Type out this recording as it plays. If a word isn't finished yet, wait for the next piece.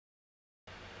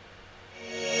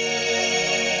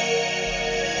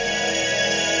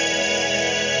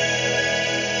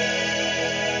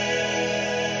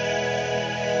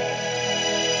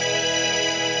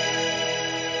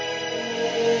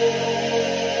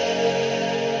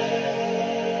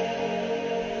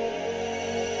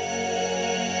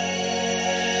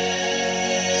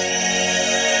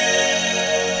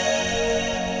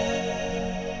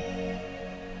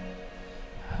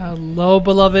Hello,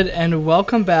 beloved, and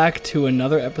welcome back to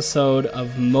another episode of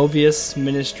Movius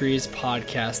Ministries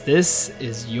podcast. This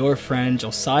is your friend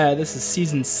Josiah. This is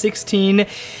season 16,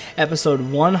 episode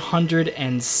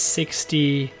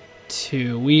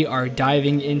 162. We are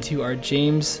diving into our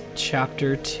James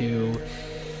chapter 2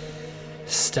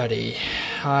 study.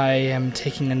 I am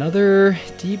taking another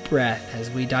deep breath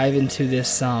as we dive into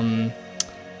this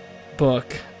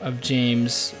book of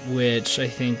James, which I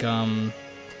think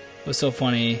was so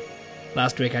funny.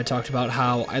 Last week I talked about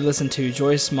how I listened to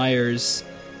Joyce Meyer's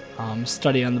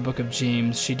study on the book of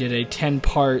James. She did a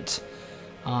 10-part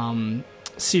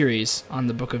series on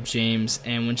the book of James,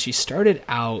 and when she started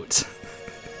out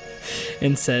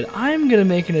and said, I'm going to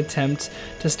make an attempt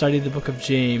to study the book of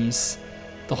James,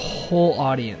 the whole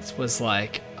audience was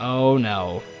like, oh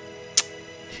no,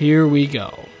 here we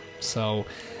go. So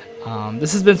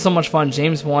this has been so much fun.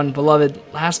 James 1, beloved,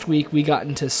 last week we got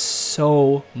into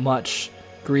so much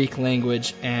Greek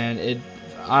language, and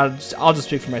I'll just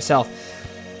speak for myself.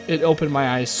 It opened my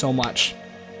eyes so much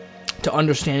to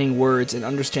understanding words and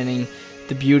understanding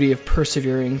the beauty of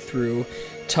persevering through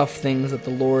tough things that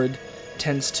the Lord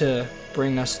tends to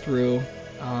bring us through.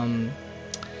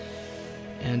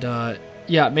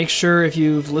 Yeah, make sure if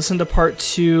you've listened to part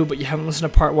 2 but you haven't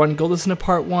listened to part 1, go listen to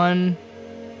part 1.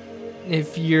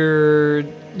 If you're,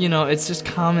 it's just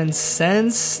common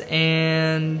sense,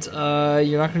 and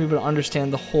you're not going to be able to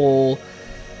understand the whole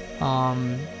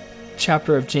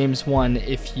chapter of James 1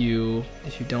 if you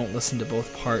don't listen to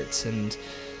both parts. And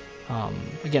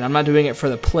again, I'm not doing it for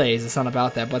the plays, it's not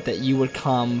about that, but that you would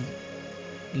come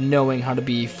knowing how to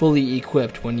be fully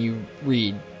equipped when you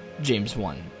read James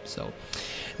 1. So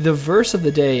the verse of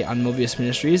the day on Movius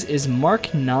Ministries is Mark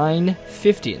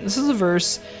 9:50. This is a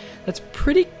verse that's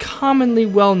pretty commonly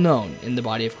well known in the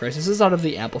body of Christ. This is out of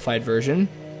the Amplified Version.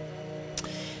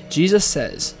 Jesus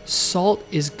says, salt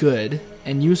is good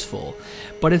and useful,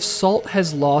 but if salt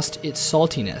has lost its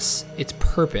saltiness, its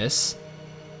purpose,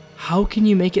 how can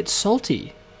you make it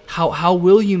salty? How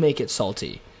will you make it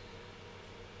salty?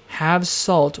 Have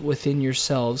salt within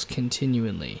yourselves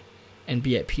continually, and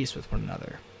be at peace with one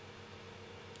another.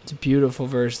 It's a beautiful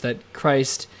verse that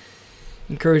Christ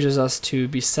encourages us to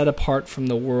be set apart from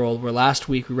the world, where last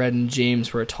week we read in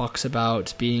James where it talks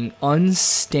about being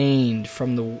unstained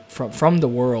from the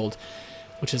world,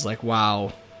 which is like,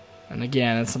 wow. And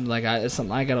again, it's something I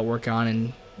got to work on.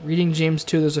 And reading James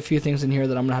 2, there's a few things in here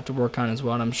that I'm going to have to work on as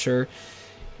well, and I'm sure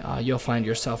you'll find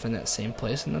yourself in that same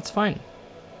place, and that's fine.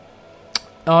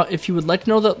 If you would like to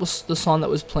know that was the song that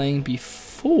was playing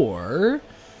before,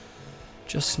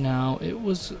 just now, it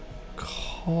was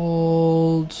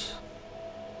called...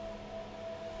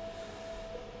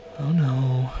 Oh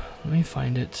no, let me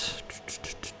find it.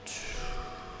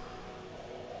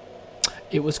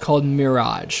 It was called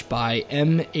Mirage by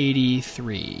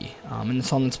M83. And the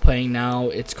song that's playing now,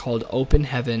 it's called Open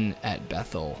Heaven at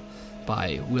Bethel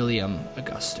by William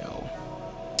Augusto.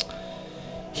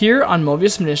 Here on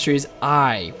Movius Ministries,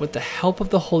 I, with the help of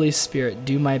the Holy Spirit,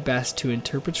 do my best to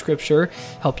interpret Scripture,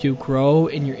 help you grow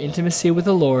in your intimacy with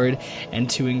the Lord, and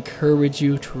to encourage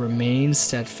you to remain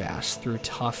steadfast through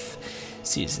tough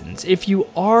seasons. If you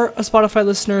are a Spotify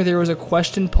listener, there was a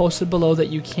question posted below that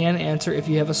you can answer if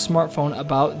you have a smartphone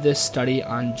about this study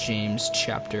on James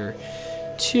chapter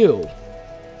 2.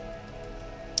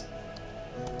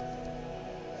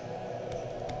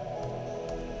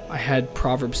 I had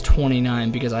Proverbs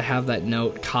 29 because I have that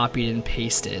note copied and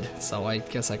pasted, so I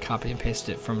guess I copied and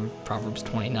pasted it from Proverbs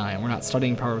 29. We're not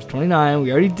studying Proverbs 29,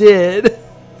 we already did.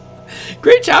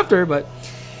 Great chapter, but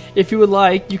if you would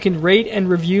like, you can rate and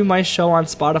review my show on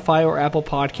Spotify or Apple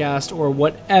Podcast or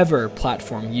whatever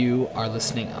platform you are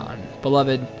listening on.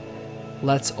 Beloved,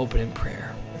 let's open in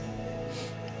prayer.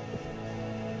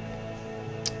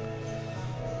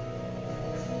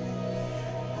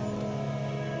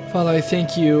 Father, I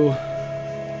thank you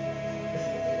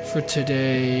for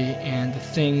today and the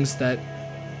things that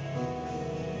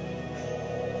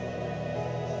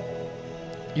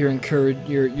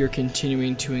you're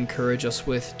continuing to encourage us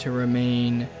with, to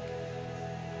remain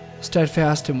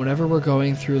steadfast in whatever we're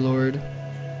going through, Lord.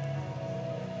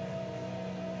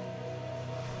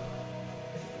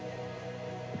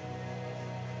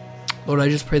 Lord, I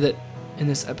just pray that in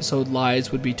this episode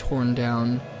lies would be torn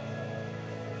down.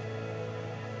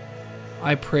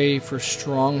 I pray for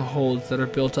strongholds that are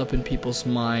built up in people's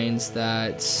minds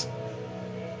that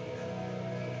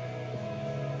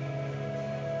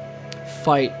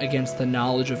fight against the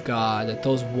knowledge of God, that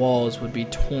those walls would be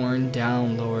torn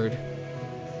down, Lord.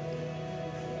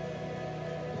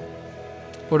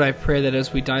 Lord, I pray that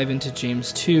as we dive into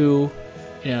James 2,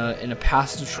 in a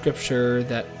passage of Scripture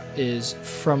that is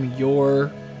from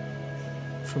your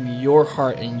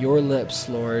heart and your lips,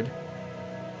 Lord.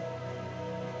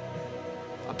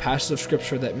 A passage of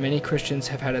scripture that many Christians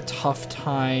have had a tough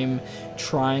time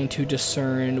trying to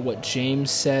discern what James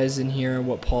says in here and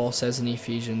what Paul says in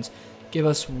Ephesians. Give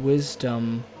us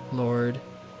wisdom, Lord.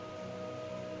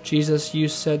 Jesus, you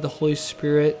said the Holy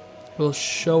Spirit will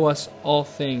show us all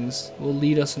things, will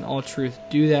lead us in all truth.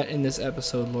 Do that in this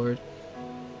episode, Lord.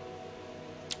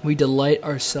 We delight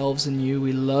ourselves in you.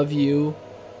 We love you.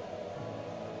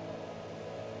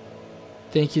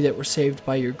 Thank you that we're saved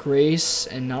by your grace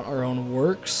and not our own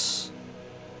works.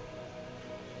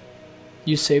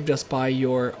 You saved us by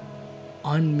your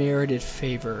unmerited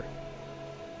favor.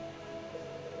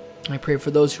 I pray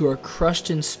for those who are crushed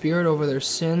in spirit over their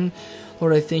sin.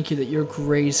 Lord, I thank you that your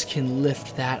grace can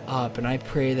lift that up. And I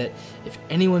pray that if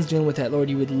anyone's dealing with that, Lord,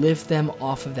 you would lift them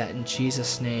off of that in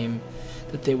Jesus' name.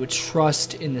 That they would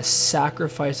trust in the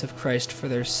sacrifice of Christ for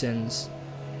their sins.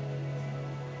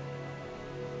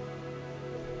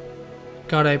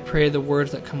 God, I pray the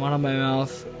words that come out of my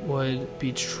mouth would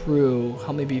be true.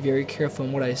 Help me be very careful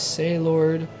in what I say,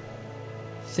 Lord.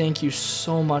 Thank you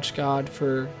so much, God,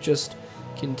 for just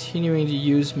continuing to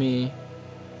use me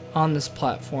on this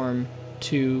platform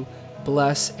to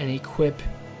bless and equip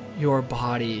your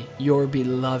body, your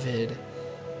beloved,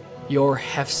 your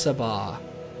Hephzibah.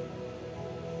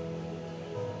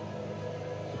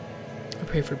 I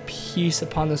pray for peace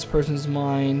upon this person's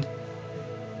mind.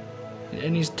 In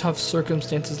any tough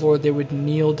circumstances, Lord, they would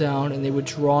kneel down and they would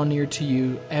draw near to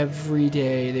you every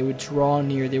day. They would draw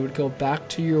near. They would go back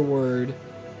to your word.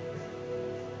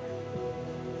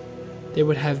 They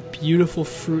would have beautiful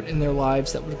fruit in their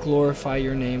lives that would glorify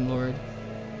your name, Lord.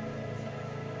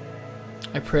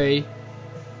 I pray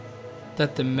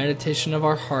that the meditation of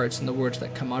our hearts and the words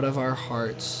that come out of our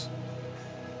hearts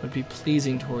would be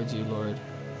pleasing towards you, Lord.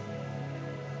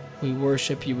 We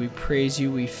worship you, we praise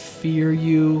you, we fear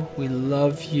you, we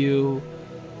love you.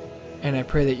 And I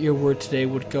pray that your word today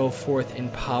would go forth in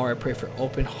power. I pray for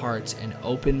open hearts and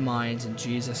open minds in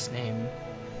Jesus' name.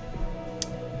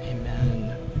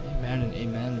 Amen. Amen and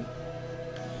amen.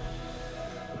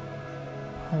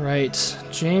 All right,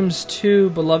 James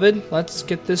 2, beloved, let's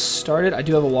get this started. I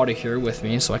do have a water here with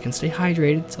me so I can stay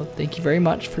hydrated, so thank you very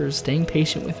much for staying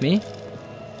patient with me.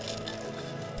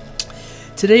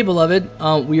 Today, beloved,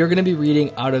 we are going to be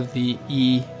reading out of the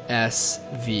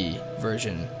ESV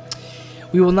version.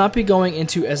 We will not be going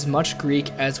into as much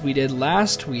Greek as we did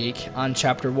last week on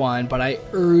chapter 1, but I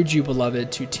urge you,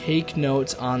 beloved, to take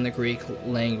notes on the Greek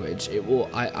language. It will.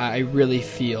 I really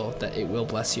feel that it will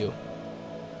bless you.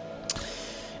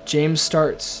 James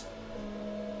starts.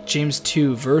 James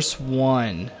 2, verse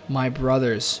 1. My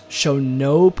brothers, show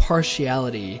no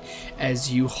partiality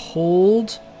as you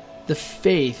hold the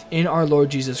faith in our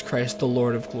Lord Jesus Christ, the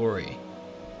Lord of glory.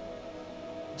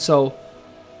 So,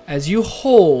 as you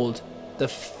hold the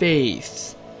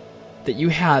faith that you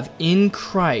have in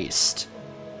Christ,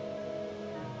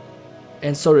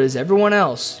 and so does everyone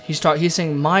else. He's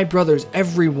saying, my brothers,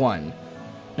 everyone,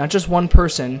 not just one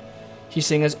person. He's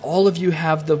saying, as all of you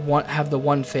have the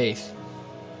one faith,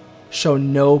 show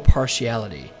no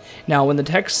partiality. Now, when the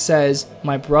text says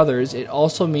my brothers, it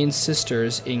also means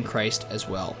sisters in Christ as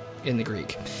well, in the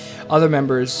Greek, other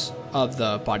members of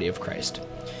the body of Christ.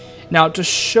 Now, to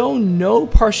show no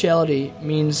partiality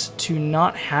means to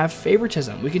not have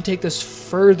favoritism. We can take this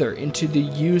further into the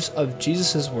use of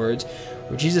Jesus' words,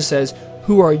 where Jesus says,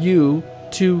 who are you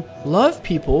to love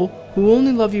people who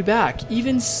only love you back?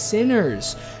 Even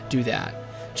sinners do that.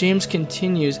 James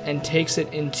continues and takes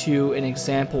it into an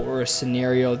example or a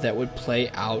scenario that would play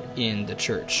out in the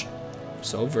church.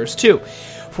 So, verse 2,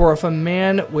 for if a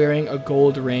man wearing a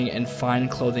gold ring and fine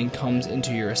clothing comes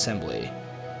into your assembly,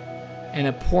 and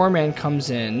a poor man comes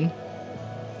in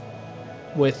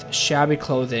with shabby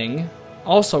clothing,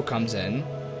 also comes in.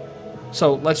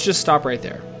 So let's just stop right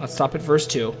there. Let's stop at verse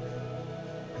 2.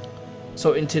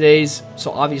 So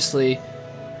obviously,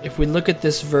 if we look at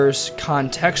this verse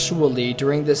contextually,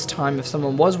 during this time, if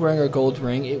someone was wearing a gold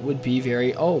ring, it would be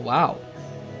very, oh wow,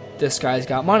 this guy's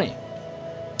got money.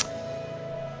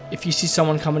 If you see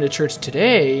someone coming to church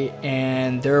today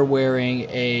and they're wearing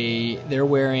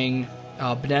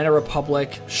Banana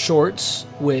Republic shorts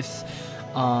with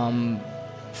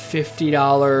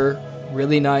 $50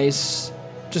 really nice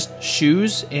just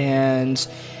shoes and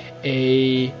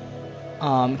a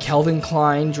Calvin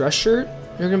Klein dress shirt,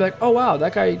 you're gonna be like, oh wow,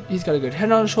 that guy, he's got a good head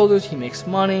on his shoulders, he makes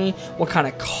money. What kind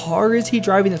of car is he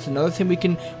driving? That's another thing we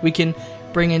can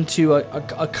bring into a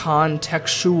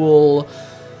contextual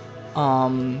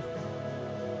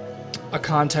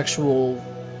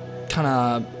kind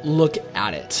of look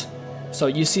at it. So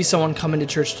you see someone come into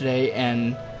church today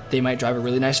and they might drive a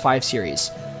really nice 5 Series,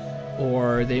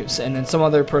 and then some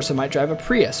other person might drive a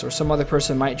Prius, or some other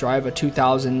person might drive a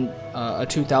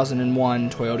 2001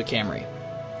 Toyota Camry.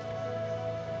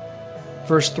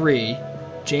 Verse 3,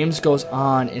 James goes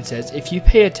on and says, if you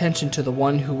pay attention to the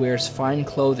one who wears fine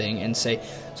clothing and say,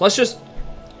 so let's just,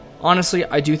 honestly,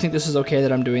 I do think this is okay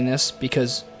that I'm doing this,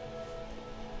 because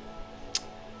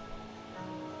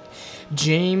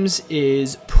James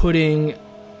is putting,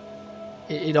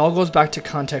 it all goes back to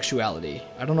contextuality.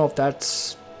 I don't know if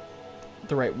that's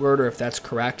the right word or if that's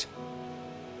correct.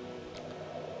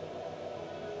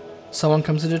 Someone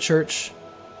comes into church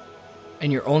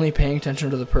and you're only paying attention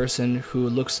to the person who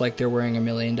looks like they're wearing $1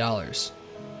 million.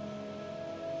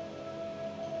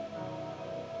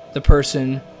 The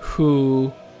person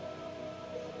who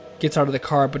gets out of the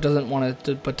car but doesn't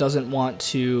want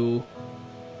to,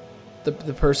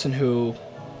 the person who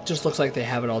just looks like they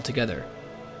have it all together.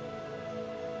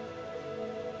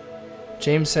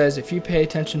 James says, if you pay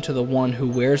attention to the one who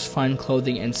wears fine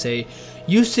clothing and say,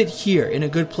 you sit here in a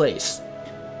good place.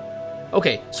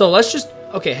 Okay, so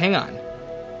hang on.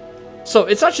 So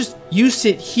it's not just you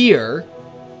sit here,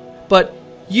 but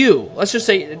you, let's just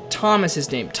say Tom is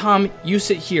his name. Tom, you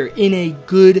sit here in a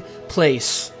good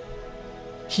place.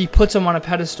 He puts him on a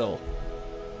pedestal.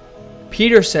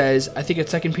 Peter says, I think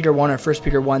it's 2 Peter 1 or 1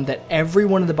 Peter 1, that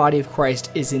everyone in the body of Christ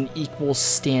is in equal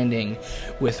standing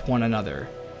with one another.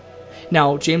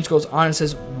 Now, James goes on and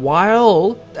says,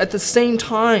 while at the same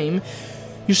time,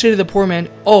 you say to the poor man,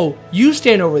 oh, you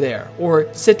stand over there,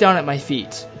 or sit down at my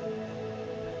feet.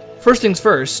 First things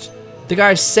first, the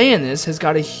guy saying this has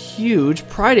got a huge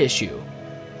pride issue.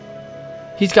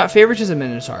 He's got favoritism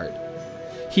in his heart.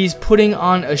 He's putting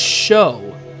on a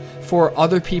show for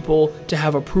other people to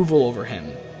have approval over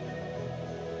him.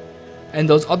 And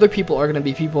those other people are going to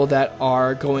be people that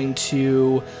are going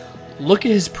to look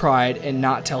at his pride and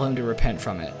not tell him to repent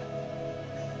from it.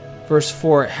 Verse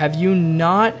 4, have you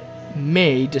not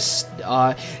made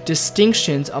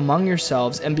distinctions among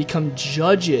yourselves and become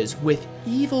judges with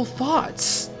evil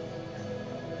thoughts?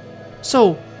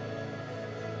 So,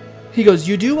 he goes,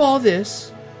 you do all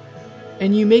this,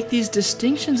 and you make these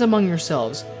distinctions among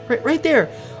yourselves. Right there,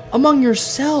 among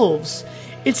yourselves.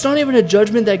 It's not even a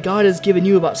judgment that God has given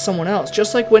you about someone else.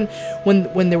 Just like when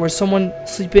there was someone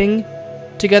sleeping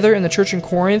together in the church in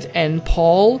Corinth, and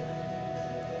Paul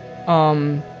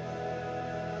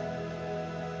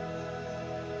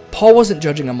wasn't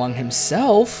judging among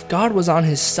himself. God was on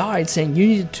his side, saying you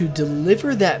need to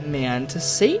deliver that man to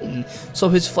Satan so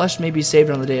his flesh may be saved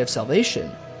on the day of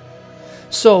salvation.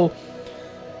 So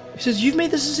he says, you've made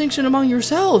this distinction among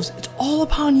yourselves. It's all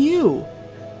upon you,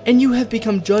 and you have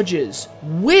become judges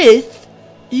with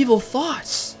evil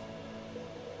thoughts.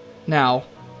 Now,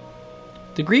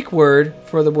 the Greek word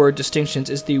for the word distinctions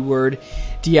is the word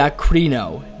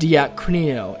diakrino,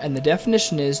 and the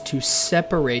definition is to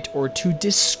separate or to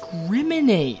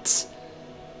discriminate.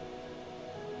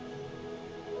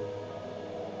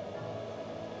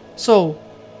 So,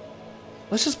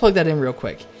 let's just plug that in real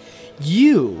quick.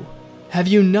 Have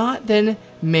you not then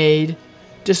made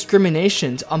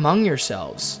discriminations among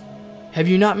yourselves? Have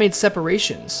you not made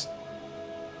separations?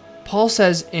 Paul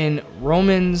says in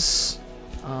Romans,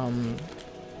 I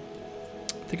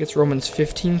think it's Romans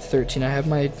 15:13. I have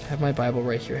my Bible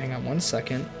right here. Hang on one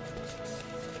second.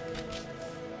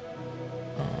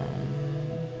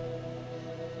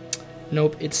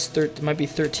 Nope, it might be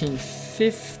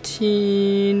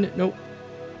 13:15. Nope.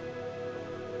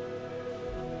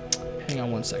 Hang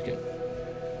on one second.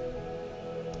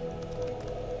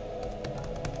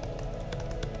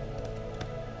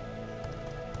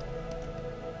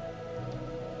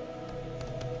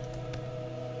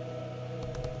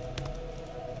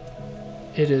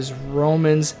 It is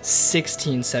Romans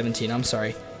 16:17. I'm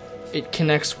sorry. It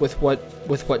connects with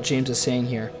what James is saying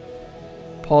here.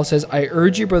 Paul says, I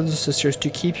urge you, brothers and sisters, to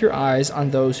keep your eyes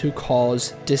on those who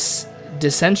cause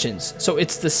dissensions. So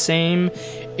it's the same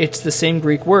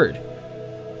Greek word.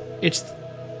 It's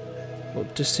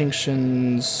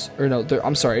distinctions, or no,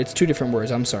 I'm sorry, it's two different words.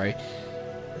 I'm sorry.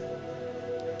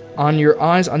 On your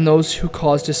eyes on those who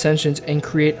cause dissensions and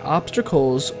create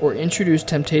obstacles or introduce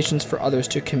temptations for others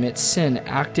to commit sin,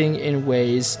 acting in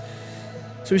ways.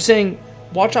 So he's saying,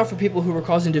 watch out for people who are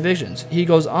causing divisions. He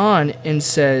goes on and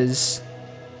says,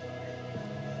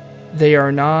 they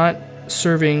are not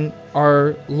serving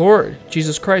our Lord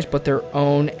Jesus Christ, but their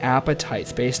own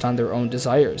appetites based on their own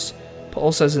desires.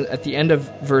 Paul says at the end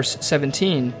of verse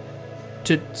 17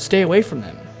 to stay away from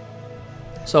them.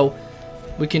 So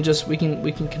we can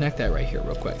connect that right here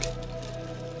real quick.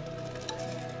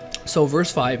 So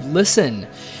verse 5, listen,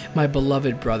 my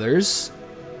beloved brothers,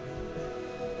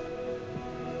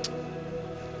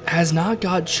 has not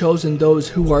God chosen those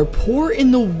who are poor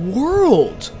in the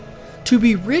world to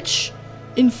be rich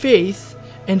in faith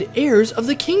and heirs of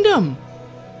the kingdom?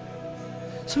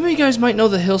 Some of you guys might know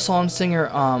the Hillsong singer,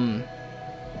 let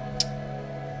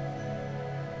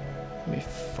me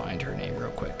find her name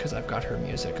real quick, because I've got her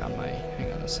music on my,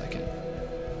 hang on a second.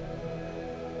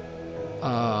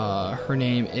 Her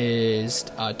name is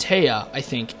Taya, I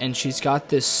think, and she's got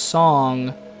this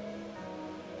song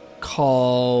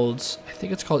called, I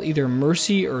think it's called either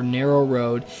Mercy or Narrow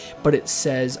Road, but it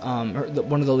says,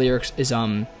 one of the lyrics is,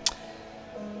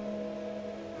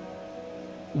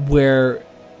 where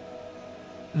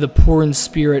the poor in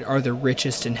spirit are the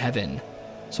richest in heaven.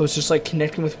 So it's just like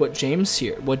connecting with what James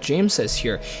says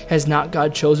here. Has not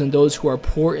God chosen those who are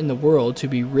poor in the world to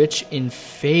be rich in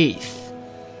faith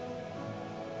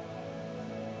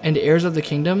and heirs of the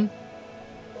kingdom?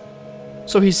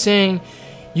 So he's saying,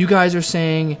 you guys are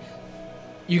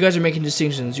making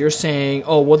distinctions. You're saying,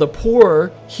 oh, well, the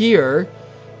poor here,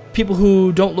 people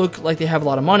who don't look like they have a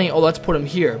lot of money, oh, let's put them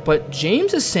here. But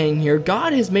James is saying here,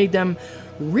 God has made them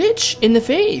rich in the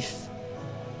faith,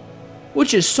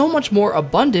 which is so much more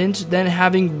abundant than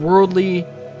having worldly,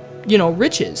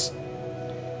 riches.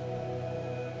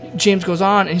 James goes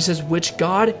on and he says, which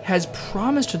God has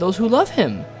promised to those who love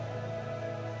him.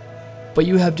 But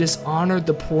you have dishonored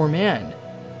the poor man.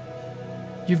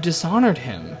 You've dishonored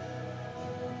him.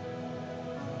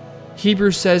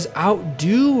 Hebrews says,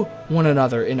 outdo one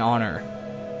another in honor.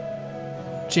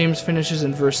 James finishes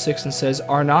in verse 6 and says,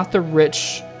 are not the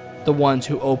rich the ones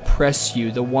who oppress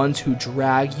you, the ones who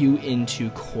drag you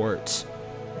into court?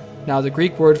 Now, the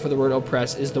Greek word for the word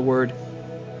oppress is the word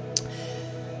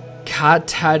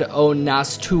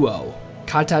katadonasteuo.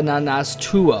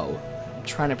 Katadonasteuo. I'm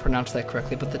trying to pronounce that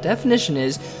correctly, but the definition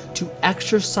is to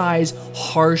exercise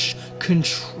harsh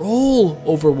control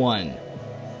over one.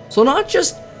 So not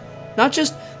just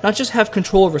have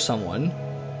control over someone,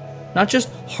 not just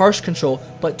harsh control,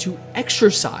 but to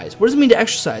exercise. What does it mean to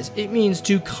exercise? It means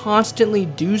to constantly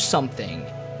do something,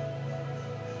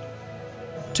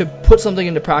 to put something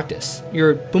into practice.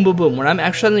 You're boom, boom, boom. When I'm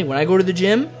exercising, when I go to the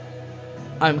gym,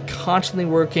 I'm constantly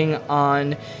working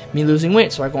on me losing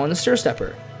weight. So I go on the stair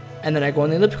stepper, and then I go on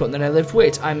the elliptical, and then I lift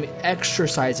weights. I'm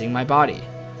exercising my body.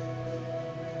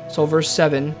 So verse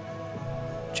 7,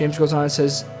 James goes on and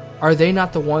says, are they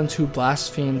not the ones who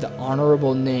blaspheme the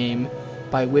honorable name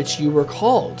by which you were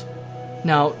called?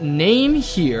 Now, name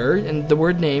here, and the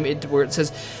word name, where it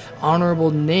says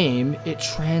honorable name, it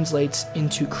translates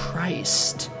into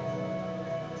Christ.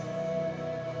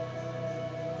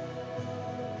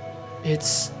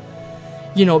 It's,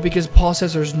 because Paul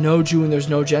says there's no Jew and there's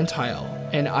no Gentile.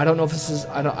 And I don't know if this is,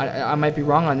 I might be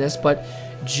wrong on this, but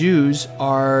Jews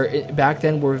back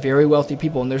then were very wealthy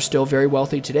people, and they're still very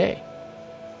wealthy today.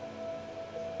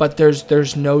 But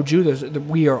there's no Jew.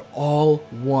 We are all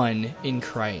one in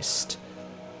Christ.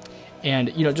 And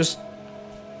this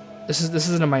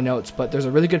isn't in my notes, but there's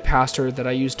a really good pastor that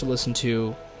I used to listen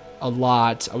to a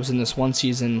lot. I was in this one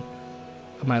season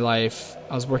of my life.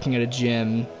 I was working at a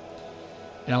gym,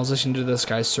 and I was listening to this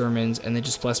guy's sermons, and they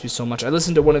just blessed me so much. I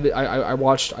listened to one of the. I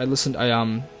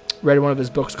read one of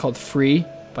his books called Free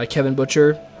by Kevin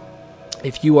Butcher.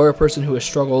 If you are a person who has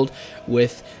struggled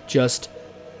with just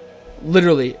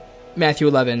literally, Matthew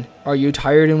 11, are you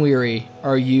tired and weary?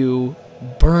 Are you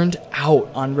burned out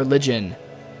on religion?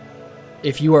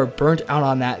 If you are burnt out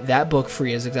on that book,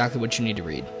 Free, is exactly what you need to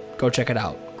read. Go check it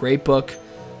out. Great book.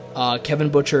 Kevin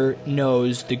Butcher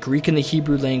knows the Greek and the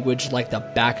Hebrew language like the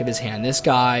back of his hand. This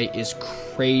guy is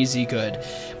crazy good.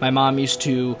 My mom used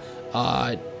to...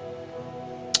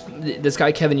 this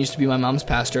guy, Kevin, used to be my mom's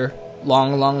pastor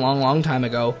long time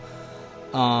ago.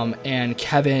 And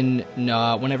Kevin,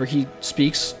 whenever he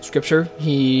speaks scripture,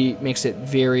 he makes it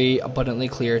very abundantly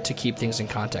clear to keep things in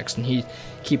context, and he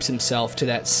keeps himself to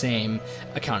that same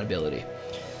accountability.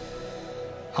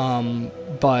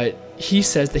 But he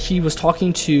says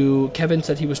that Kevin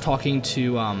said he was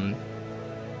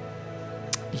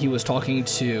talking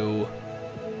to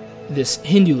this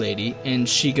Hindu lady, and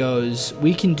she goes,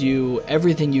 we can do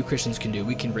everything you Christians can do.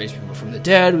 We can raise people from the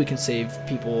dead, we can save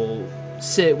people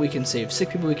we can save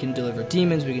sick people, we can deliver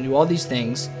demons, we can do all these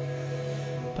things.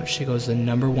 But she goes, the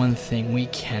number one thing we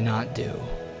cannot do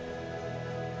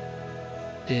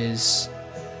is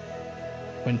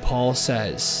when Paul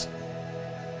says,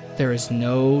 there is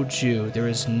no Jew, there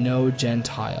is no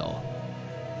Gentile,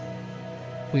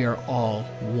 we are all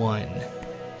one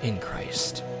in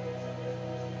Christ.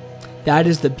 That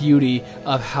is the beauty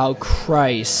of how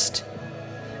Christ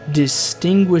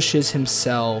distinguishes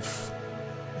himself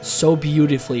so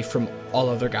beautifully from all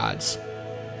other gods.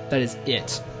 That is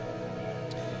it.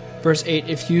 Verse 8,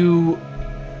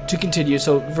 to continue,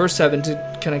 so verse 7,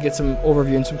 to kind of get some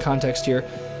overview and some context here.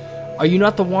 Are you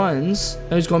not the ones,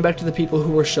 and he's going back to the people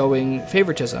who were showing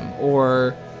favoritism,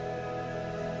 or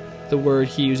the word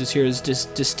he uses here is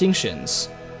distinctions.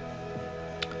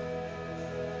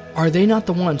 Are they not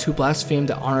the ones who blasphemed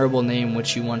the honorable name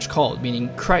which you once called,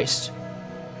 meaning Christ?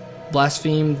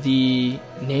 Blaspheme the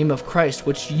name of Christ,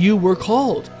 which you were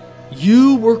called.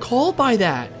 You were called by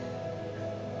that.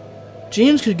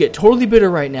 James could get totally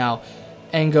bitter right now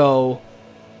and go,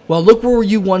 well, look where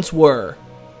you once were.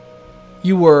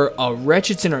 You were a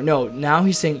wretched sinner. No, now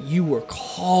he's saying you were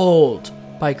called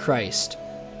by Christ.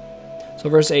 So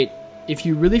verse 8, if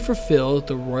you really fulfill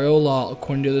the royal law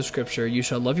according to the scripture, you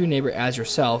shall love your neighbor as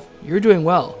yourself, you're doing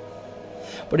well.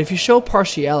 But if you show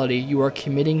partiality, you are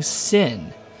committing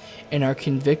sin and are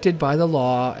convicted by the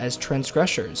law as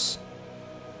transgressors.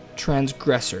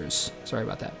 Sorry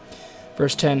about that.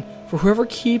 Verse 10, for whoever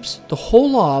keeps the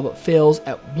whole law but fails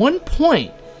at one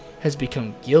point has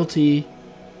become guilty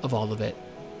of all of it.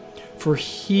 For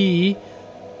he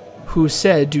who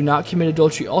said, do not commit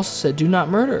adultery, also said, do not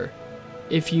murder.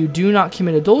 If you do not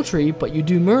commit adultery, but you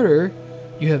do murder,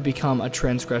 you have become a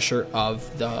transgressor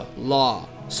of the law.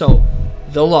 So,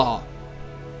 the law.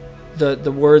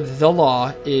 The word the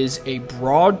law is a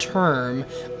broad term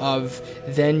of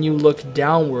then you look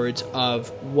downwards of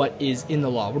what is in the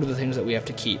law. What are the things that we have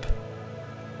to keep?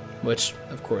 Which,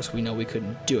 of course, we know we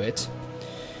couldn't do it.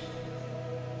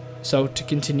 So, to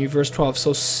continue, verse 12.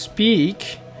 So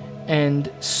speak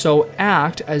and so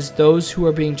act as those who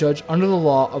are being judged under the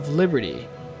law of liberty.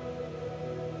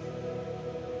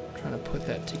 I'm trying to put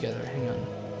that together. Hang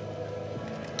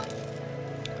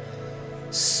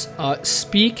on.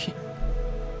 Speak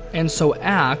and so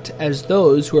act as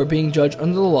those who are being judged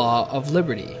under the law of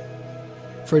liberty.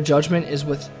 For judgment is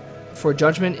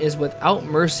without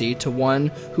mercy to one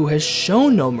who has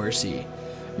shown no mercy.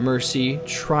 Mercy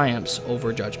triumphs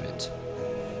over judgment.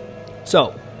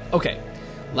 So, okay,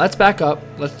 let's back up.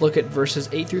 Let's look at verses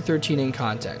 8 through 13 in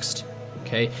context.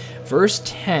 Okay, verse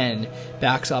 10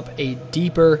 backs up a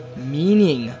deeper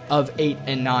meaning of 8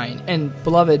 and 9. And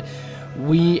beloved,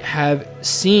 we have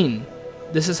seen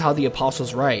this is how the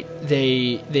apostles write.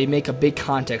 They make a big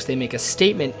context, they make a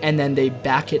statement, and then they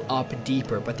back it up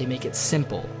deeper, but they make it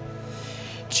simple.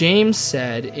 James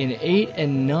said in 8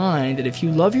 and 9 that if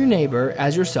you love your neighbor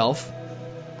as yourself,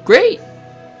 great,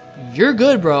 you're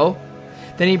good, bro.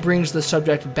 Then he brings the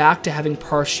subject back to having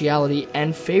partiality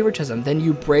and favoritism. Then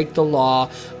you break the law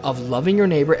of loving your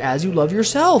neighbor as you love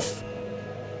yourself.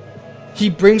 He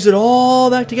brings it all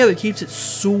back together, keeps it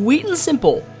sweet and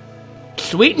simple.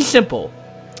 Sweet and simple.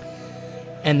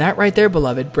 And that right there,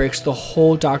 beloved, breaks the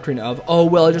whole doctrine of, oh,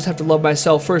 well, I just have to love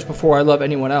myself first before I love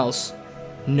anyone else.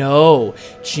 No,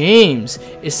 James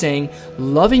is saying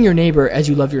loving your neighbor as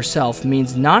you love yourself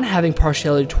means not having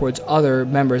partiality towards other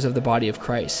members of the body of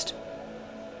Christ.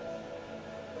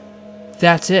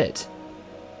 That's it.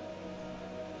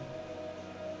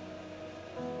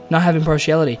 Not having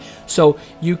partiality. So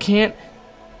you can't,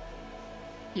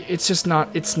 it's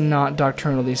not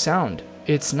doctrinally sound.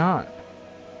 It's not.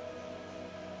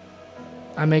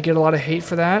 I may get a lot of hate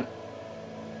for that.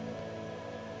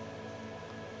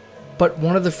 But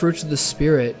one of the fruits of the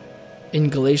Spirit in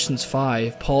Galatians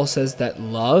 5, Paul says that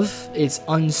love is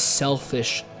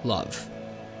unselfish love.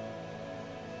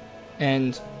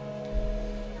 And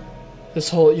this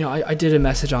whole, I did a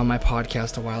message on my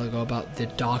podcast a while ago about the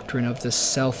doctrine of the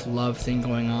self-love thing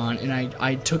going on, and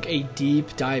I took a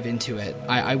deep dive into it.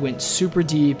 I went super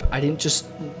deep. I didn't just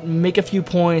make a few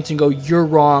points and go, you're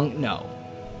wrong. No.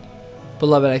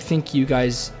 Beloved, I think you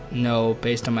guys know,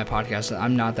 based on my podcast, that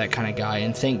I'm not that kind of guy,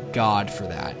 and thank God for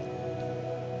that.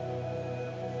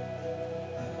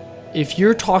 If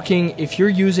you're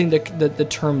using the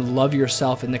term love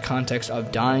yourself in the context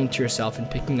of dying to yourself and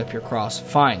picking up your cross,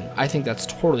 fine. I think that's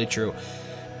totally true.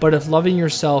 But if loving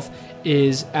yourself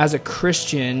is, as a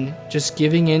Christian, just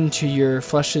giving in to your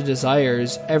fleshly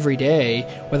desires every day,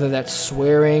 whether that's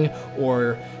swearing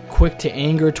or quick to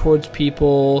anger towards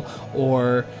people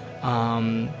or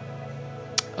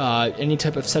any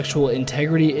type of sexual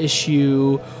integrity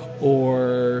issue,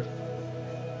 or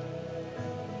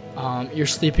you're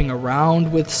sleeping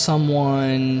around with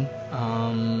someone,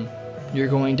 you're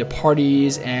going to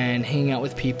parties and hanging out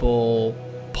with people.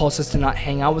 Paul says to not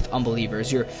hang out with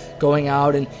unbelievers. You're going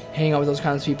out and hanging out with those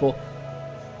kinds of people.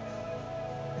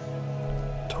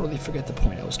 Totally forget the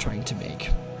point I was trying to make.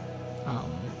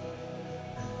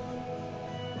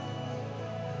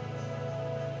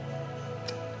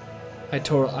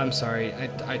 I'm sorry.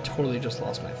 I totally just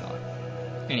lost my thought.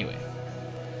 Anyway.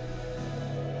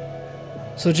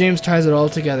 So James ties it all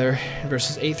together in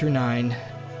verses 8 through 9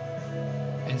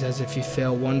 and says if you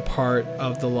fail one part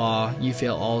of the law, you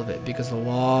fail all of it, because the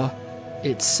law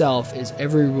itself is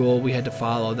every rule we had to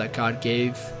follow that God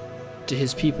gave to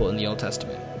his people in the Old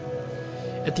Testament.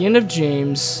 At the end of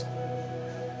James,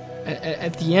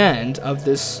 at the end of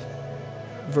this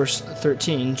verse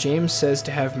 13, James says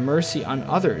to have mercy on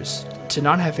others, to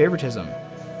not have favoritism.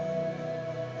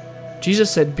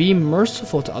 Jesus said, be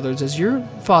merciful to others as your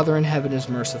Father in heaven is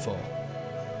merciful.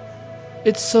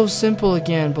 It's so simple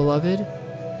again, beloved.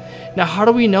 Now, how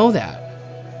do we know that?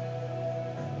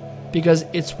 Because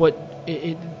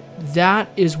that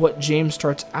is what James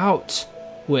starts out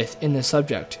with in the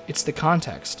subject. It's the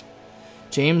context.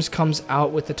 James comes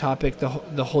out with the topic the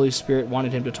Holy Spirit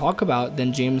wanted him to talk about,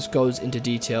 then James goes into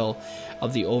detail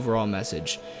of the overall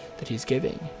message that he's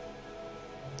giving.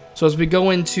 So as we go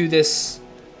into this,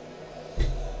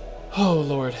 oh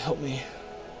Lord, help me.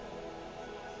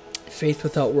 Faith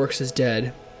without works is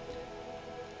dead.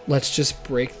 Let's just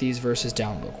break these verses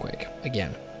down real quick.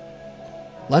 Again,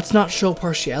 let's not show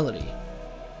partiality.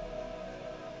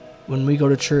 When we go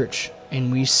to church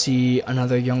and we see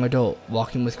another young adult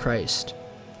walking with Christ,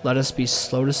 let us be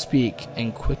slow to speak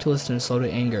and quick to listen and slow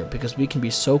to anger, because we can be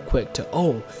so quick to,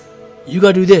 oh, you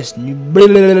gotta do this, and you blah,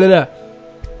 blah, blah, blah.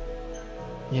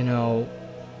 You know,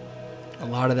 a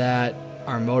lot of that,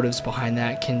 our motives behind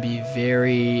that can be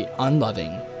very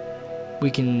unloving. We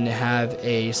can have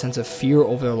a sense of fear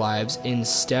over their lives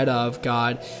instead of,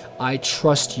 God, I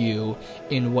trust you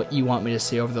in what you want me to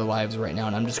say over their lives right now,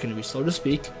 and I'm just going to be slow to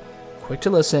speak, quick to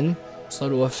listen, slow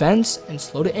to offense, and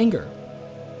slow to anger.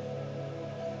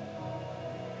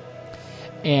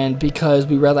 And because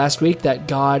we read last week that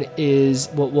God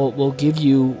will give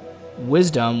you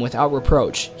wisdom without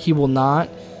reproach. He will not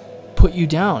put you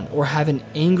down or have an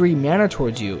angry manner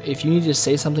towards you. If you need to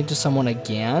say something to someone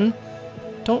again,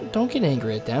 don't get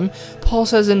angry at them. Paul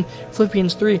says in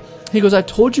Philippians 3, he goes, I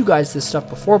told you guys this stuff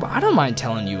before, but I don't mind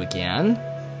telling you again.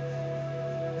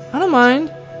 I don't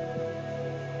mind.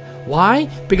 Why?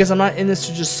 Because I'm not in this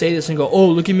to just say this and go, oh,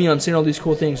 look at me, I'm saying all these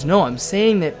cool things. No, I'm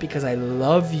saying that because I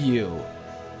love you.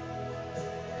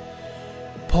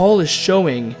 Paul is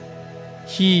showing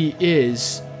he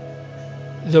is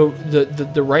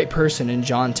the right person in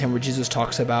John 10, where Jesus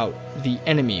talks about the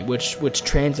enemy, which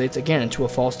translates again into a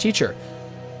false teacher,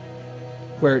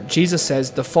 where Jesus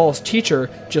says the false teacher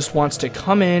just wants to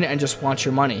come in and just wants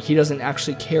your money. He doesn't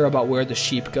actually care about where the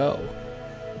sheep go.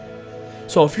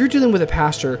 So if you're dealing with a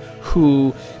pastor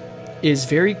who is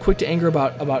very quick to anger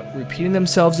about repeating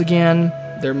themselves again,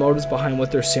 their motives behind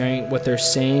what they're saying, what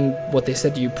they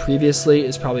said to you previously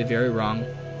is probably very wrong.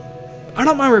 I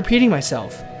don't mind repeating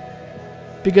myself,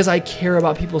 because I care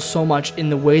about people so much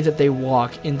in the way that they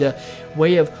walk, in the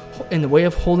way of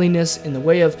holiness, in the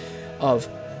way of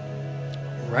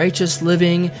righteous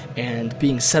living and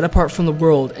being set apart from the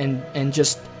world, and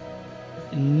just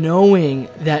knowing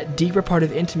that deeper part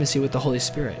of intimacy with the Holy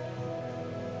Spirit.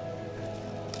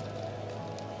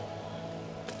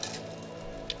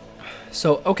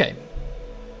 So, okay,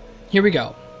 here we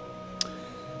go.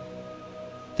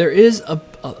 There is a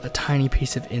tiny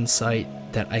piece of insight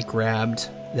that I grabbed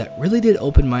that really did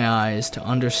open my eyes to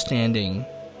understanding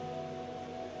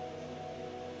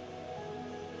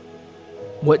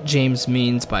what James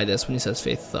means by this when he says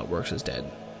faith without works is dead.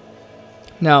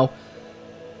 Now,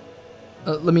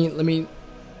 I'm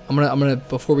gonna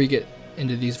before we get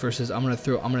into these verses, I'm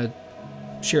gonna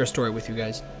share a story with you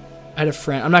guys. I had a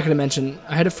friend.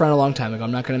 I had a friend a long time ago.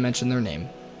 I'm not gonna mention their name.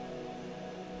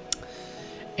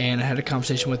 And I had a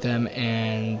conversation with them,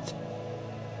 and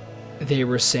they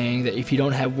were saying that if you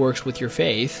don't have works with your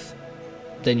faith,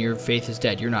 then your faith is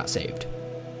dead. You're not saved.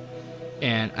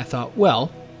 And I thought,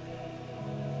 well,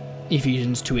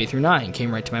 Ephesians 2:8-9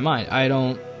 came right to my mind.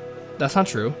 That's not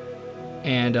true.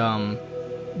 And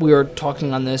we were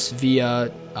talking on this via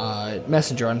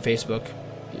Messenger on Facebook.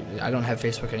 I don't have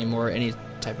Facebook anymore, any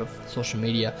type of social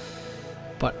media.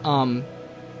 But,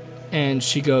 and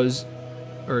she goes,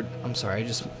 or, I'm sorry, I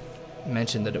just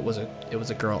mentioned that it was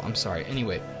a girl. I'm sorry.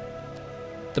 Anyway,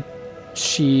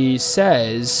 she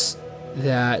says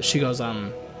that, she goes,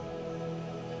 I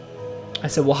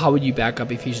said, well, how would you back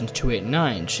up Ephesians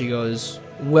 2:8-9? She goes,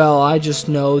 well, I just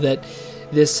know that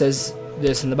this says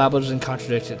this and the Bible doesn't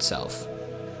contradict itself.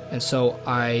 And so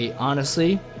I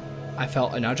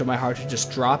felt a nudge on my heart to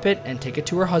just drop it and take it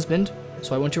to her husband.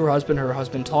 So I went to her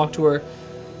husband talked to her.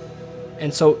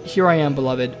 And so here I am,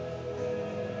 beloved.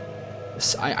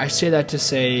 I say that to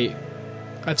say,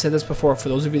 I've said this before, for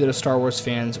those of you that are Star Wars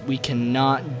fans, we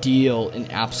cannot deal in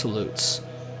absolutes.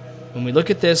 When we look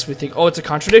at this, we think, oh, it's a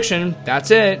contradiction,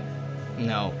 that's it.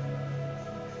 No.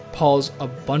 Paul's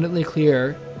abundantly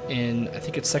clear in, I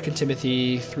think it's 2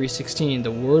 Timothy 3:16,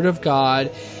 the Word of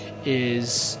God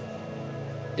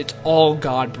it's all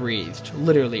God-breathed.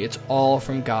 Literally, it's all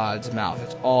from God's mouth.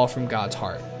 It's all from God's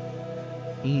heart,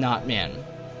 not man.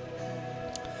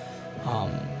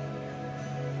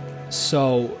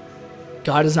 So,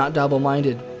 God is not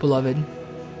double-minded, beloved.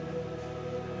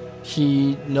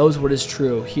 He knows what is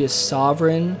true. He is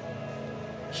sovereign.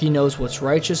 He knows what's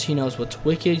righteous. He knows what's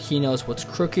wicked. He knows what's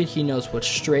crooked. He knows what's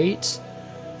straight.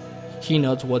 He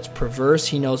knows what's perverse.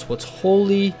 He knows what's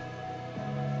holy.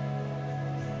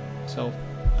 So,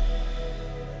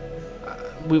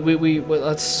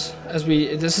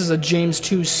 this is a James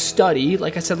 2 study.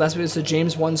 Like I said last week, it's a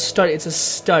James 1 study. It's a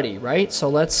study, right? So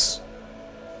let's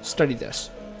study this.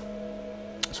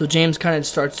 So James kind of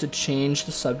starts to change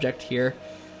the subject here.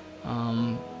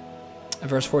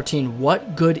 Verse 14,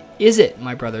 what good is it,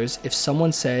 my brothers, if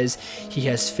someone says he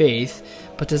has faith,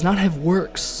 but does not have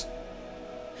works?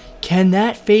 Can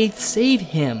that faith save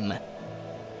him?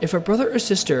 If a brother or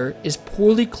sister is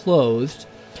poorly clothed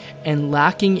and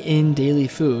lacking in daily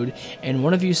food, and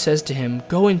one of you says to him,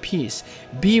 go in peace,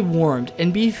 be warmed,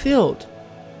 and be filled.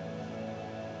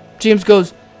 James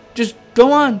goes, just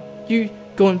go on. You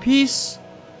go in peace.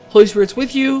 Holy Spirit's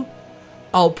with you.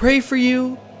 I'll pray for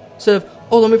you. Instead of,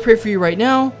 oh, let me pray for you right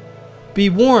now. Be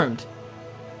warmed.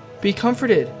 Be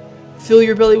comforted. Fill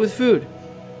your belly with food.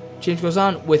 James goes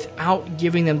on, without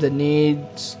giving them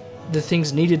the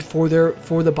things needed for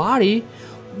the body.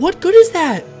 What good is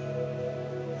that?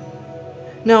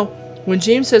 Now, when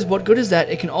James says, what good is that,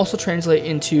 it can also translate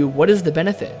into, what is the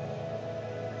benefit?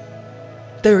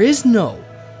 There is no.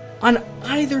 On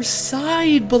either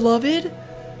side, beloved.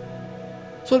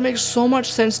 So it makes so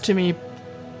much sense to me,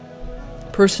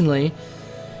 personally,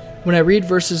 when I read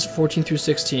verses 14 through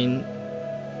 16,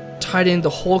 tied in the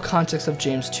whole context of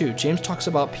James 2. James talks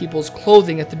about people's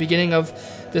clothing at the beginning of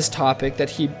this topic,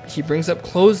 that he brings up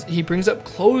clothes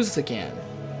again.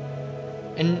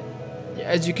 And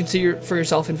as you can see for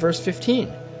yourself in verse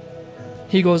 15,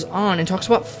 he goes on and talks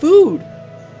about food,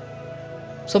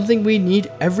 something we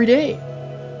need every day.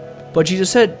 But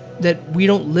Jesus said that we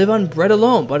don't live on bread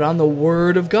alone, but on the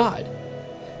Word of God.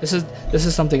 This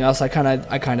is something else I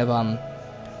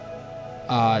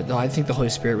think the Holy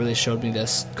Spirit really showed me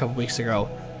this a couple weeks ago.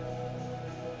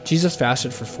 Jesus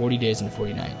fasted for 40 days and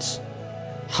 40 nights.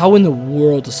 How in the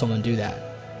world does someone do that?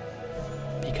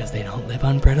 Because they don't live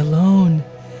on bread alone.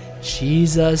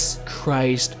 Jesus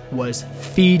Christ was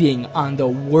feeding on the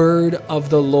Word of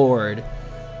the Lord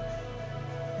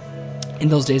in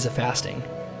those days of fasting.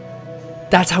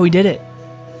 That's how he did it.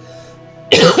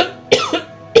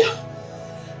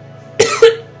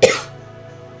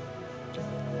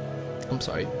 I'm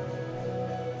sorry.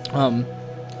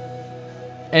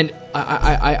 And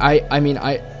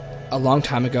I a long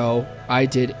time ago, I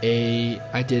did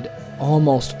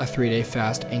almost a 3-day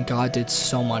fast, and God did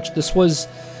so much. This was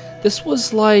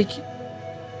like,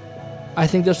 I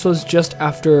think this was just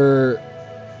after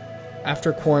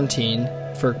quarantine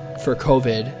for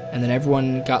COVID, and then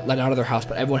everyone got let out of their house,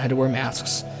 but everyone had to wear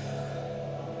masks.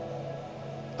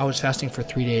 I was fasting for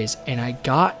 3 days, and I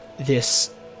got this,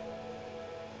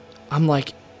 I'm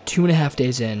like 2.5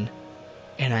 days in,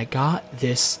 and I got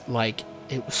this, like,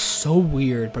 it was so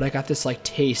weird, but I got this, like,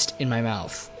 taste in my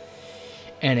mouth,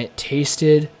 and it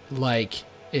tasted like,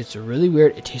 it's really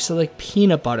weird, it tasted like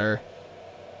peanut butter,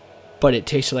 but it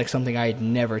tasted like something I had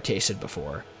never tasted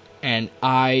before, and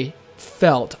I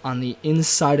felt on the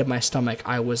inside of my stomach,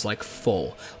 I was, like,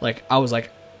 full, like, I was,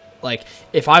 like,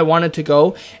 if I wanted to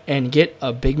go and get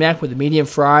a Big Mac with a medium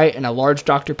fry and a large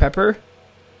Dr. Pepper,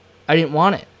 I didn't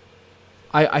want it.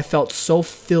 I felt so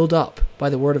filled up by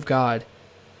the Word of God.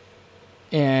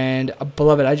 And,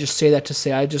 beloved, I just say that to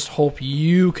say, I just hope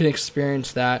you can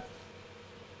experience that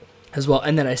as well.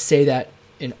 And then I say that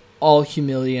in all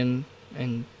humility and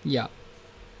yeah.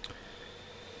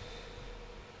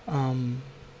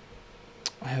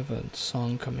 I have a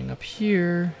song coming up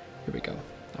here. Here we go.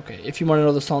 Okay, if you want to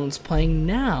know the song that's playing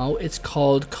now, it's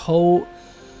called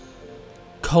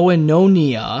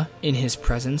Koinonia in His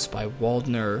Presence by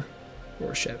Waldner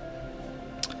Worship.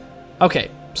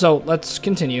 Okay, so let's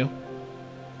continue.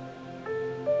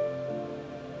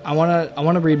 I want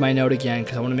to read my note again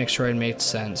because I want to make sure it made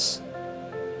sense.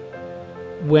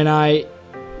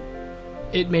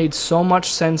 It made so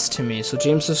much sense to me. So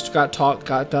James just got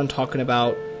done talking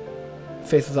about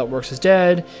faith without works is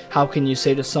dead. How can you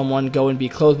say to someone, go and be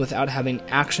clothed, without having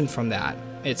action from that?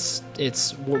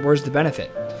 Where's the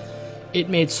benefit? It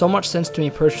made so much sense to me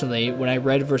personally when I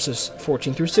read verses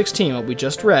 14 through 16, what we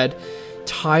just read,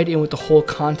 tied in with the whole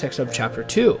context of chapter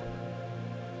 2.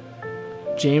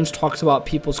 James talks about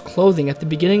people's clothing at the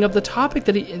beginning of the topic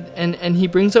and he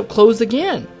brings up clothes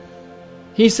again.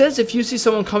 He says if you see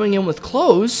someone coming in with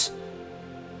clothes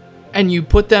and you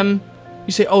put them,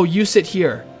 you say, oh, you sit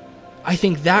here. I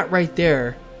think that right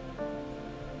there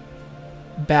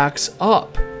backs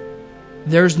up.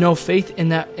 There's no faith in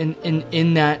that,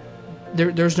 in that,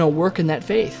 there's no work in that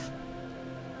faith.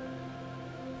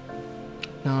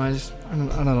 No, I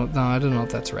don't know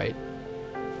if that's right.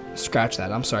 Scratch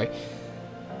that, I'm sorry.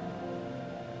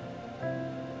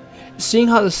 Seeing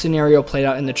how the scenario played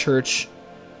out in the church,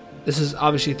 this is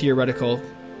obviously theoretical,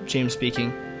 James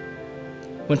speaking.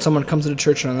 When someone comes into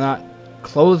church and they're not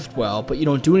clothed well, but you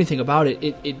don't do anything about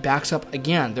it, it backs up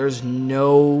again. There's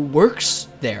no works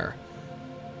there.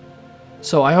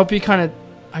 So I hope I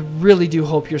really do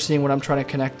hope you're seeing what I'm trying to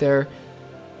connect there.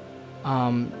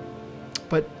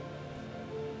 But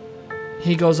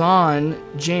he goes on,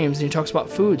 James, and he talks about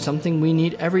food, something we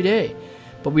need every day.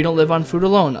 But we don't live on food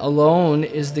alone. Alone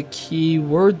is the key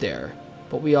word there.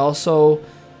 But we also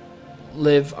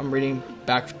live, I'm reading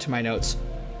back to my notes,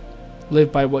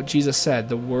 live by what Jesus said,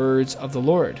 the words of the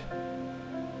Lord.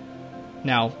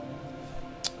 Now,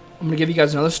 I'm going to give you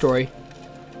guys another story.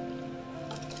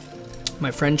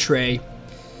 My friend Trey,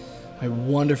 my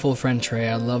wonderful friend Trey,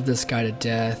 I love this guy to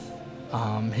death.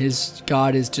 His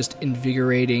God is just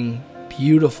invigorating,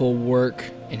 beautiful work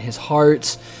in his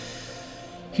heart.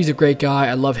 He's a great guy.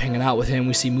 I love hanging out with him.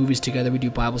 We see movies together. We do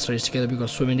Bible studies together. We go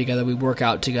swimming together. We work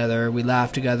out together. We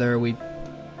laugh together. We're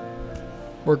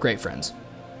great friends.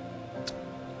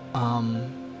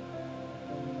 I'm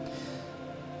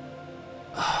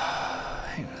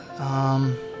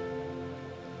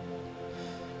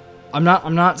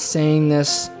not saying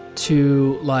this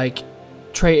to, like,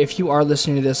 Trey, if you are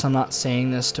listening to this, I'm not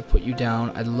saying this to put you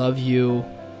down. I love you.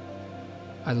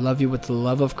 I love you with the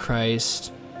love of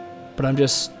Christ. But I'm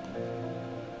just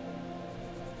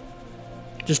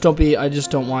don't be, I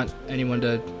just don't want anyone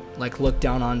to, like, look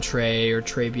down on Trey or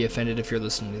Trey be offended if you're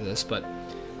listening to this. But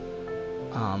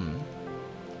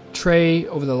Trey,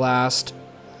 over the last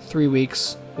 3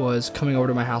 weeks, was coming over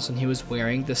to my house and he was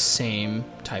wearing the same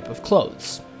type of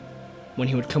clothes when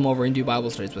he would come over and do Bible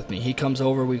studies with me. He comes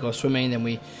over, we go swimming, then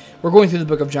we're going through the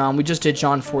book of John. We just did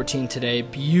John 14 today.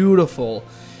 Beautiful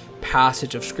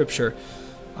passage of scripture.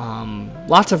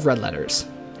 Lots of red letters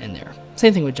in there.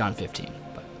 Same thing with John 15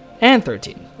 and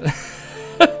 13.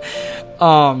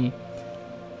 And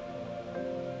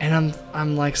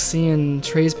I'm like seeing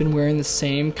Trey's been wearing the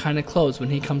same kind of clothes when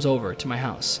he comes over to my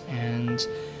house, and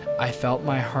I felt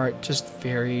my heart just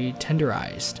very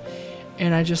tenderized.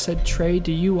 And I just said, Trey,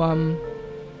 do you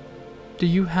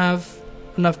have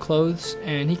enough clothes?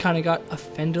 And he kind of got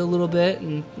offended a little bit,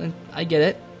 and I get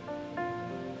it.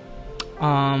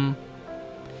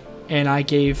 And I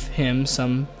gave him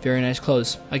some very nice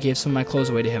clothes. I gave some of my clothes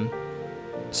away to him.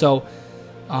 So,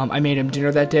 I made him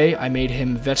dinner that day. I made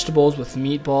him vegetables with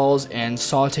meatballs and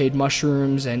sauteed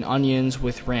mushrooms and onions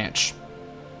with ranch.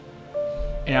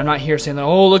 And I'm not here saying,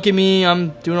 oh, look at me,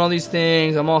 I'm doing all these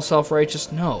things, I'm all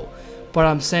self-righteous. No. But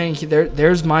I'm saying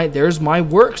there's my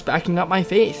works backing up my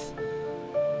faith.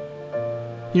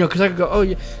 You know, because I could go, oh,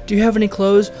 do you have any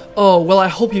clothes? Oh, well, I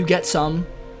hope you get some.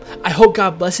 I hope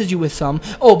God blesses you with some.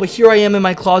 Oh, but here I am in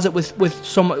my closet with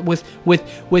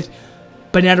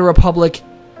Banana Republic,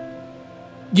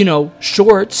 you know,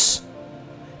 shorts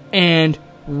and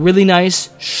really nice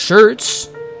shirts.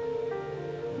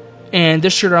 And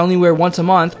this shirt I only wear once a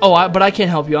month. Oh, but I can't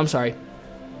help you. I'm sorry.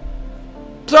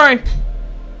 Sorry.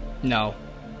 No.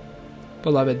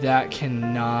 Beloved, that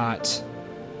cannot.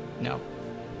 No.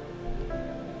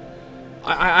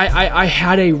 I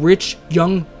had a rich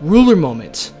young ruler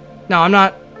moment. Now, I'm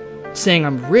not saying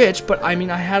I'm rich, but I mean,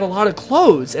 I had a lot of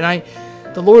clothes, and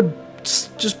the Lord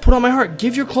just put on my heart,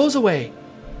 give your clothes away.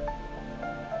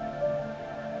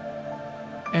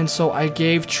 And so I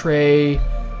gave Trey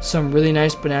some really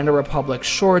nice Banana Republic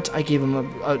shorts. I gave him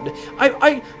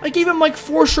I gave him like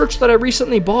 4 shirts that I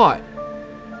recently bought.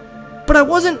 But I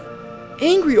wasn't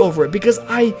angry over it because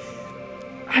I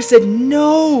said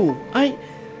no.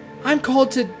 I'm called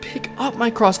to pick up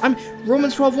my cross. I'm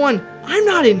Romans 12:1. I'm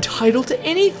not entitled to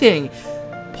anything.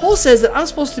 Paul says that I'm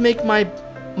supposed to make my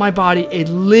body a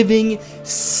living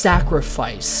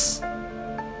sacrifice.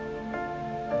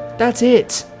 That's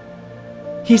it.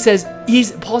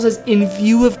 Paul says, in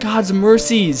view of God's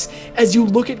mercies, as you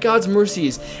look at God's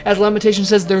mercies, as Lamentation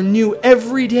says, they're new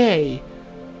every day.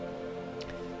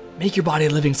 Make your body a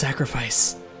living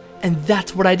sacrifice. And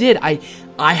that's what I did.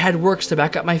 I had works to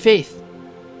back up my faith.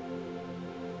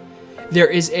 There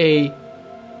is a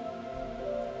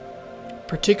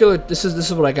particular, this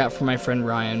is what I got from my friend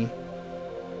Ryan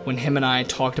when him and I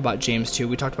talked about James 2.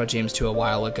 We talked about James 2 a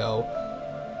while ago.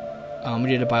 We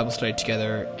did a Bible study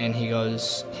together, and he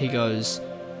goes,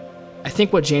 I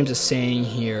think what James is saying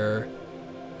here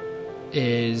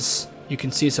is, you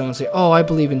can see someone say, oh, I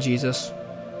believe in Jesus.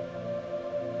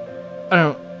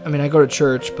 I go to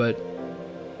church, but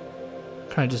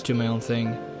kind of just do my own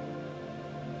thing.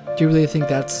 Do you really think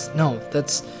that's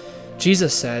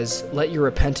Jesus says, let your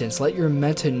repentance, let your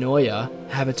metanoia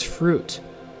have its fruit.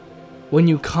 When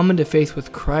you come into faith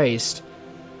with Christ,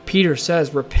 Peter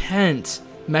says, repent,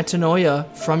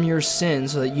 metanoia, from your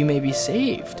sins so that you may be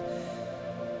saved.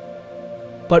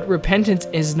 But repentance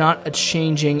is not a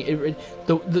changing.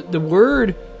 The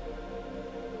word,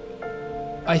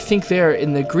 I think there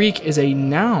in the Greek, is a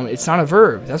noun. It's not a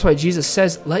verb. That's why Jesus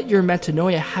says, let your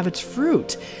metanoia have its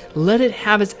fruit. Let it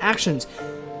have its actions.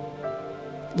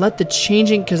 Let the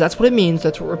changing, because that's what it means.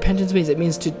 That's what repentance means. It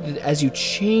means as you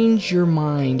change your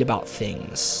mind about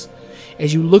things,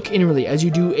 as you look inwardly, as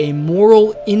you do a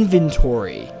moral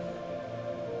inventory,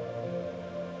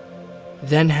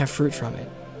 then have fruit from it.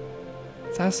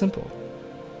 It's that simple.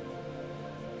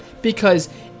 Because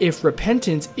if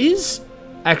repentance is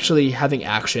actually having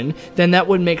action, then that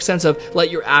would make sense of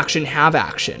let your action have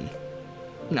action.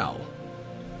 No.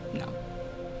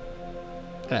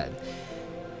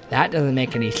 That doesn't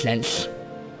make any sense.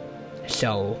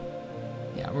 So,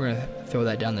 yeah, we're going to throw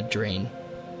that down the drain.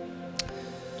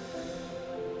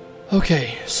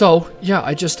 Okay, so, yeah,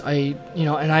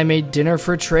 and I made dinner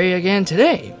for Trey again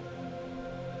today.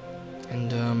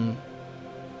 And,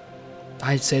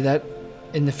 I say that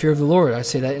in the fear of the Lord. I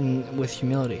say that with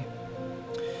humility.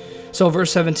 So,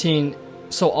 verse 17,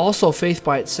 so also faith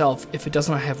by itself, if it does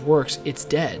not have works, it's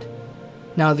dead.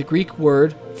 Now, the Greek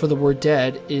word for the word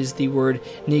dead is the word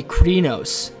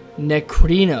nekrinos,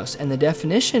 and the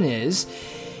definition is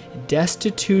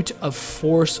destitute of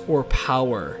force or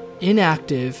power,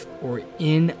 inactive or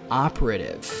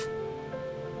inoperative.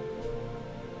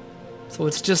 So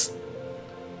it's just,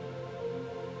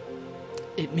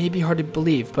 it may be hard to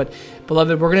believe, but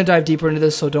beloved, we're going to dive deeper into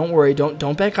this, so don't worry,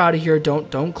 don't back out of here,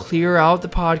 don't clear out the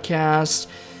podcast.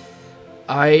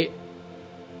 I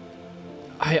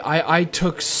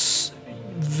took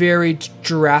very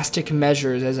drastic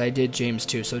measures as I did James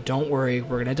 2, so don't worry,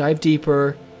 we're going to dive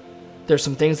deeper. There's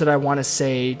some things that I want to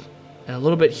say and a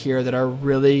little bit here that are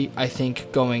really, I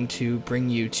think, going to bring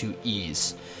you to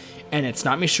ease. And it's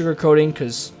not me sugarcoating,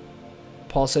 because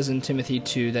Paul says in Timothy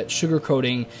 2 that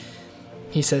sugarcoating,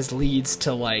 he says, leads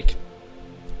to I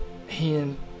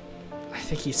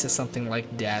think he says something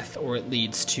like death, or it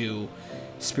leads to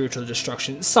spiritual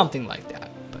destruction, something like that.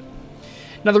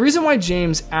 Now, the reason why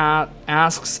James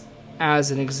asks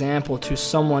as an example to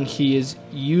someone he is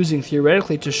using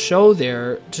theoretically to show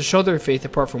their faith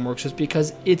apart from works is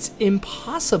because it's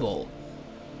impossible.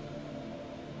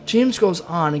 James goes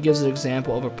on and gives an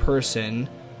example of a person,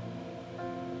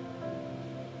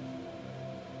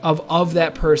 of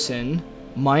that person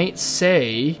might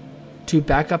say to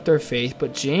back up their faith,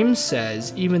 but James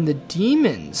says even the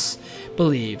demons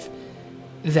believe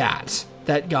that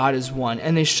God is one,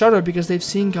 and they shudder because they've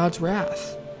seen God's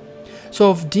wrath.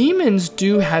 So if demons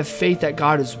do have faith that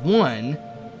God is one,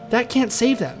 that can't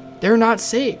save them. They're not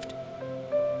saved.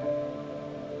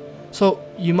 So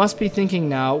you must be thinking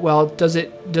now, well,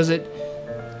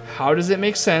 how does it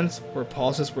make sense where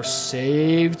Paul says we're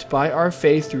saved by our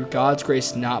faith through God's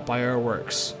grace, not by our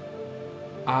works?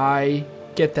 I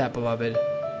get that, beloved.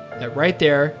 That right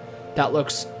there, that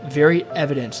looks very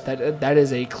evident. That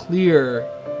is a clear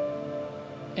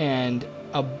and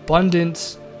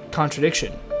abundant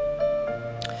contradiction.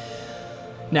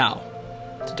 Now,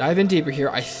 to dive in deeper here,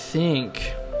 I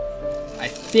think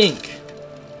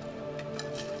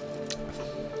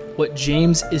what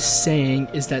James is saying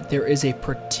is that there is a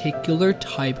particular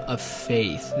type of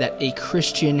faith that a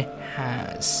Christian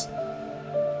has.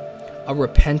 A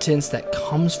repentance that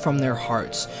comes from their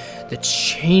hearts.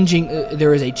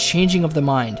 There is a changing of the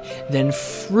mind. Then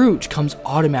fruit comes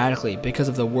automatically because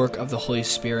of the work of the Holy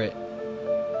Spirit.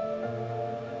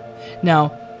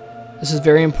 Now, this is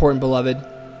very important, beloved.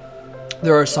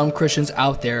 There are some Christians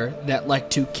out there that like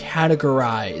to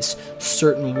categorize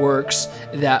certain works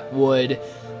that would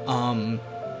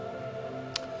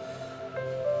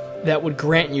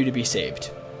grant you to be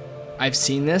saved. I've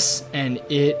seen this, and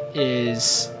it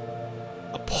is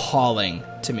appalling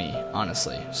to me,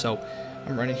 honestly. So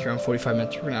I'm running here on 45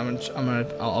 minutes.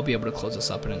 I'll be able to close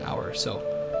this up in an hour. So,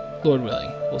 Lord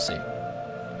willing, we'll see.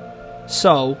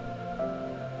 So,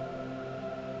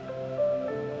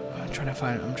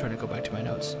 I'm trying to go back to my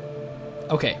notes.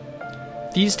 Okay.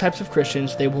 These types of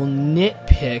Christians, they will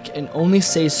nitpick and only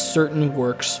say certain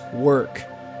works work.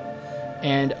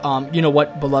 And you know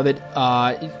what, beloved?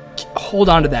 Hold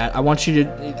on to that. I want you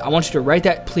to write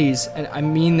that, please. And I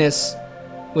mean this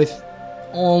with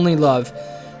only love.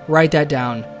 Write that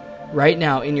down right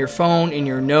now in your phone, in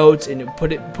your notes, and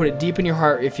put it deep in your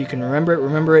heart. If you can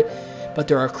remember it. But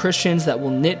there are Christians that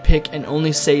will nitpick and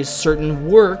only say certain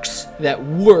works that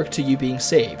work to you being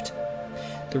saved.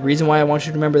 The reason why I want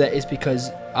you to remember that is because,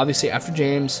 obviously, after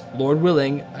James, Lord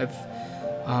willing, I've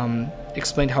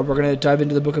explained how we're going to dive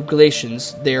into the book of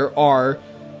Galatians. There are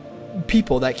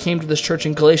people that came to this church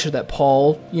in Galatia that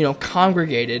Paul,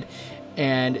 congregated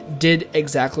and did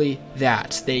exactly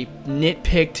that. They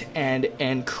nitpicked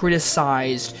and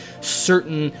criticized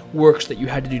certain works that you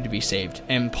had to do to be saved.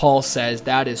 And Paul says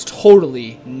that is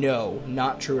totally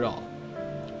not true at all.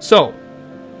 So,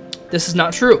 this is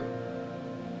not true.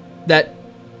 That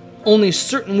only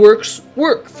certain works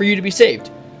work for you to be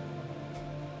saved.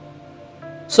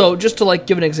 So, just to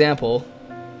give an example,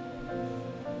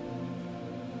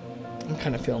 I'm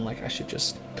kind of feeling like I should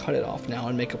just cut it off now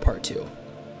and make a part 2.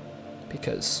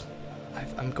 Because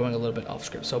I'm going a little bit off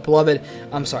script. So, beloved,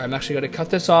 I'm sorry. I'm actually going to cut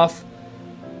this off.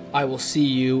 I will see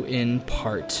you in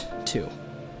part 2.